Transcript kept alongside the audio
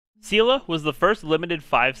Seele was the first limited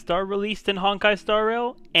 5-star released in Honkai Star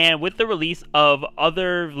Rail, and with the release of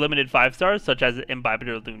other limited 5-stars, such as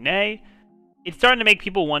Imbibitor Lunae, it's starting to make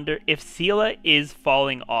people wonder if Seele is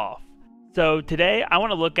falling off. So today, I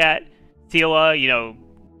want to look at Seele,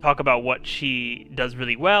 talk about what she does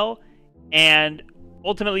really well, and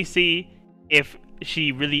ultimately see if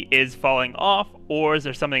she really is falling off, or is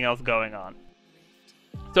there something else going on.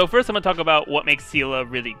 So first I'm going to talk about what makes Seele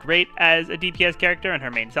really great as a DPS character and her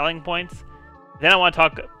main selling points. Then I want to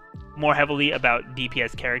talk more heavily about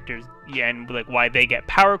DPS characters and why they get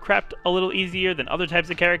power crept a little easier than other types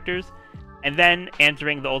of characters. And then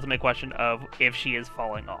answering the ultimate question of if she is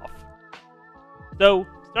falling off. So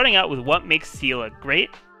starting out with what makes Seele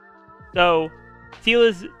great. So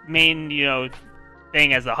Seele's main,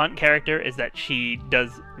 thing as a hunt character is that she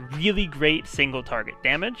does really great single target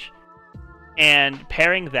damage. And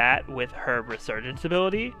pairing that with her Resurgence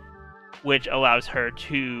ability, which allows her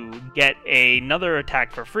to get another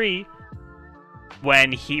attack for free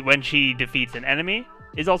when she defeats an enemy,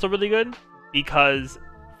 is also really good, because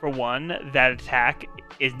for one, that attack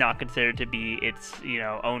is not considered to be its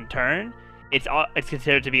own turn. It's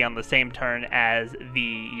considered to be on the same turn as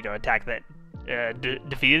the attack that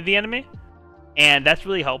defeated the enemy, and that's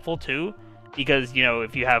really helpful too, because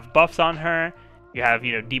if you have buffs on her, you have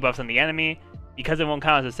debuffs on the enemy, because it won't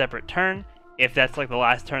count as a separate turn. If that's the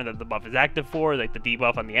last turn that the buff is active for, the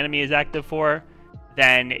debuff on the enemy is active for,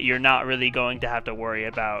 then you're not really going to have to worry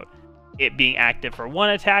about it being active for one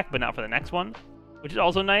attack but not for the next one, which is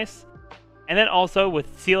also nice. And then also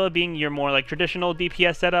with Seele being your more traditional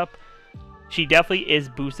DPS setup, she definitely is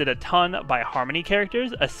boosted a ton by Harmony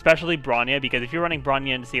characters, especially Bronya, because if you're running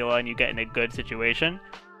Bronya and Seele and you get in a good situation,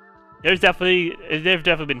 there's definitely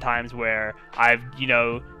been times where I've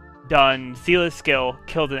done Seele's skill,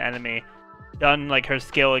 killed an enemy, done her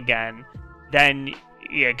skill again, then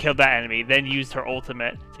killed that enemy, then used her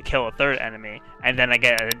ultimate to kill a third enemy, and then I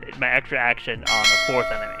get my extra action on a fourth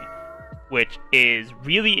enemy, which is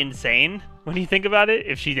really insane when you think about it.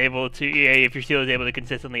 If your Seele is able to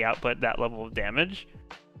consistently output that level of damage,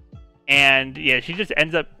 and she just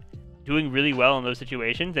ends up doing really well in those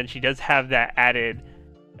situations, and she does have that added,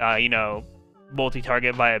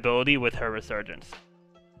 multi-target viability with her Resurgence.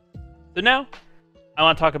 So now, I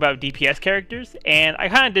want to talk about DPS characters, and I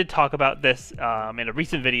kind of did talk about this in a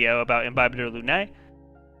recent video about Imbibitor Lunae,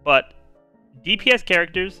 but DPS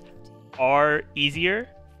characters are easier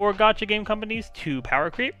for gacha game companies to power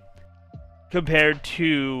creep compared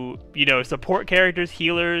to, support characters,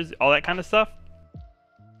 healers, all that kind of stuff.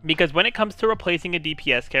 Because when it comes to replacing a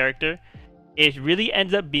DPS character, it really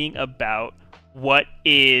ends up being about what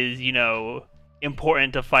is,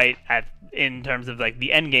 important to fight in terms of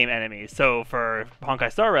the end game enemies. So for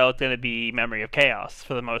Honkai Star Rail, it's going to be Memory of Chaos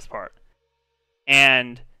for the most part.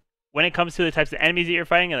 And when it comes to the types of enemies that you're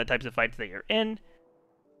fighting and the types of fights that you're in,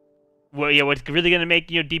 what's really going to make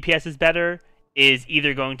DPSs better is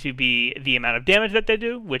either going to be the amount of damage that they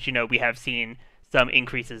do, which we have seen some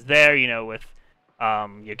increases there, with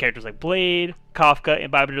characters like Blade, Kafka,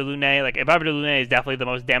 Imbibitor Lunae. Imbibitor Lunae is definitely the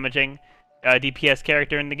most damaging DPS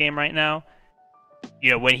character in the game right now.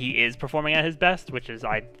 When he is performing at his best, which is,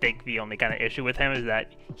 I think, the only kind of issue with him, is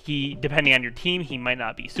that he, depending on your team, he might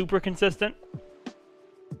not be super consistent.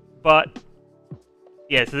 But,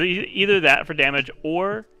 yeah, so either that for damage,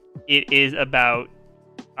 or it is about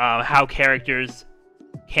how characters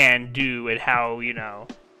can do and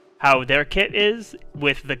how their kit is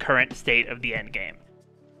with the current state of the end game.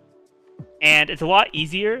 And it's a lot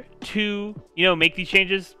easier to, make these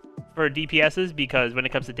changes for DPSs, because when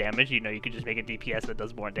it comes to damage, you can just make a DPS that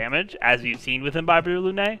does more damage, as we've seen with Imbibitor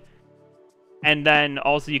Lunae. And then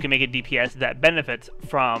also you can make a DPS that benefits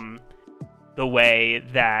from the way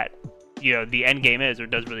that, the end game is, or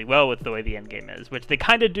does really well with the way the end game is, which they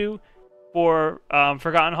kind of do for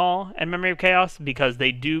Forgotten Hall and Memory of Chaos, because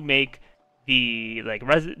they do make the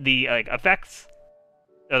effects,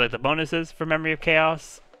 or the bonuses for Memory of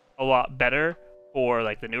Chaos a lot better for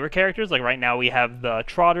the newer characters. Right now we have the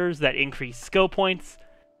Trotters that increase skill points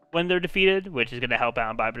when they're defeated, which is going to help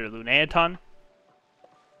out Imbibitor Lunae a ton.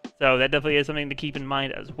 So that definitely is something to keep in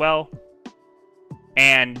mind as well.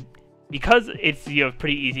 And because it's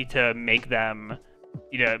pretty easy to make them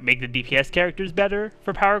make the DPS characters better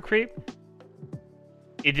for power creep,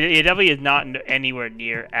 it definitely is not anywhere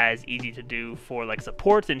near as easy to do for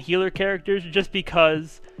supports and healer characters, just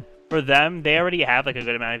because for them, they already have a good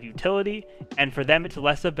amount of utility, and for them it's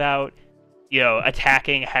less about,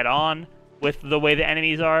 attacking head-on with the way the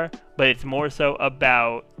enemies are, but it's more so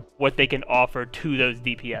about what they can offer to those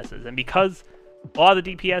DPSs. And because a lot of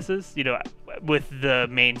the DPSs, with the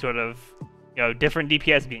main sort of different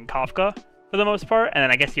DPS being Kafka for the most part, and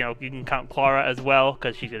then I guess you can count Clara as well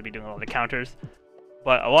because she's going to be doing a lot of counters.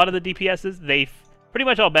 But a lot of the DPSs, they pretty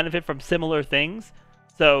much all benefit from similar things.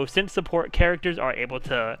 So since support characters are able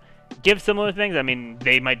to give similar things, I mean,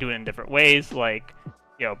 they might do it in different ways, like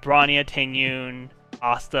Bronya, Tingyun,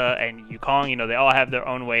 Asta, and Yukong. They all have their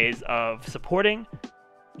own ways of supporting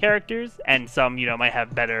characters, and some might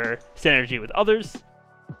have better synergy with others.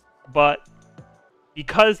 But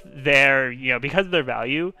because their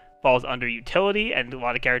value falls under utility, and a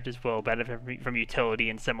lot of characters will benefit from utility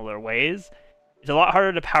in similar ways, it's a lot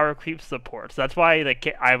harder to power creep support. So that's why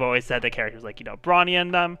I've always said that characters like Bronya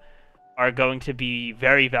and them are going to be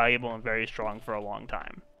very valuable and very strong for a long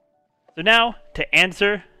time. So now, to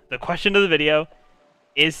answer the question of the video,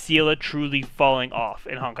 is Seele truly falling off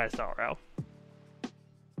in Honkai Star Rail?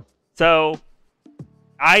 So,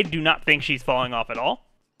 I do not think she's falling off at all.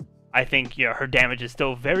 I think her damage is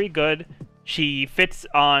still very good. She fits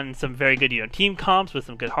on some very good team comps with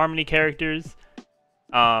some good harmony characters.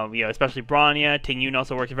 Especially Bronya. Tingyun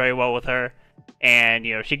also works very well with her, and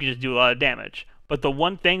she can just do a lot of damage. But the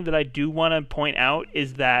one thing that I do want to point out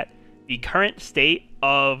is that the current state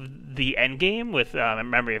of the endgame with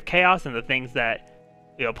Memory of Chaos and the things that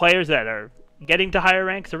players that are getting to higher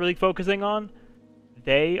ranks are really focusing on,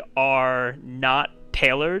 they are not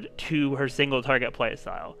tailored to her single target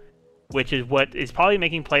playstyle, which is what is probably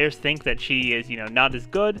making players think that she is not as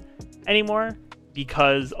good anymore,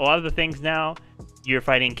 because a lot of the things now, you're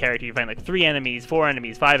fighting like 3 enemies, 4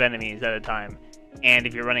 enemies, 5 enemies at a time. And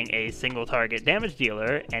if you're running a single target damage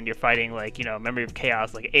dealer and you're fighting like, Memory of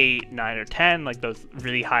Chaos like 8, 9, or 10, like those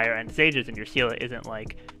really higher end stages, and your Seele isn't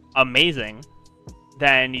like amazing,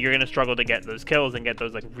 then you're going to struggle to get those kills and get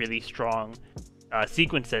those like really strong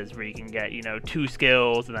sequences where you can get, 2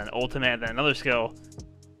 skills and then ultimate and then another skill,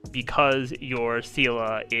 because your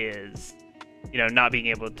Seele is, not being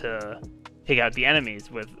able to take out the enemies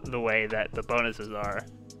with the way that the bonuses are,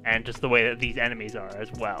 and just the way that these enemies are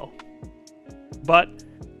as well. But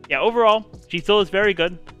yeah, overall, she still is very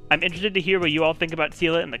good. I'm interested to hear what you all think about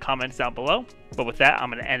Seele in the comments down below. But with that, I'm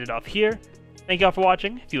going to end it off here. Thank you all for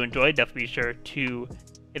watching. If you enjoyed, definitely be sure to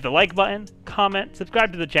hit the like button, comment,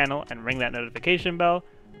 subscribe to the channel, and ring that notification bell.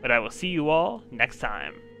 But I will see you all next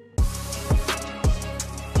time.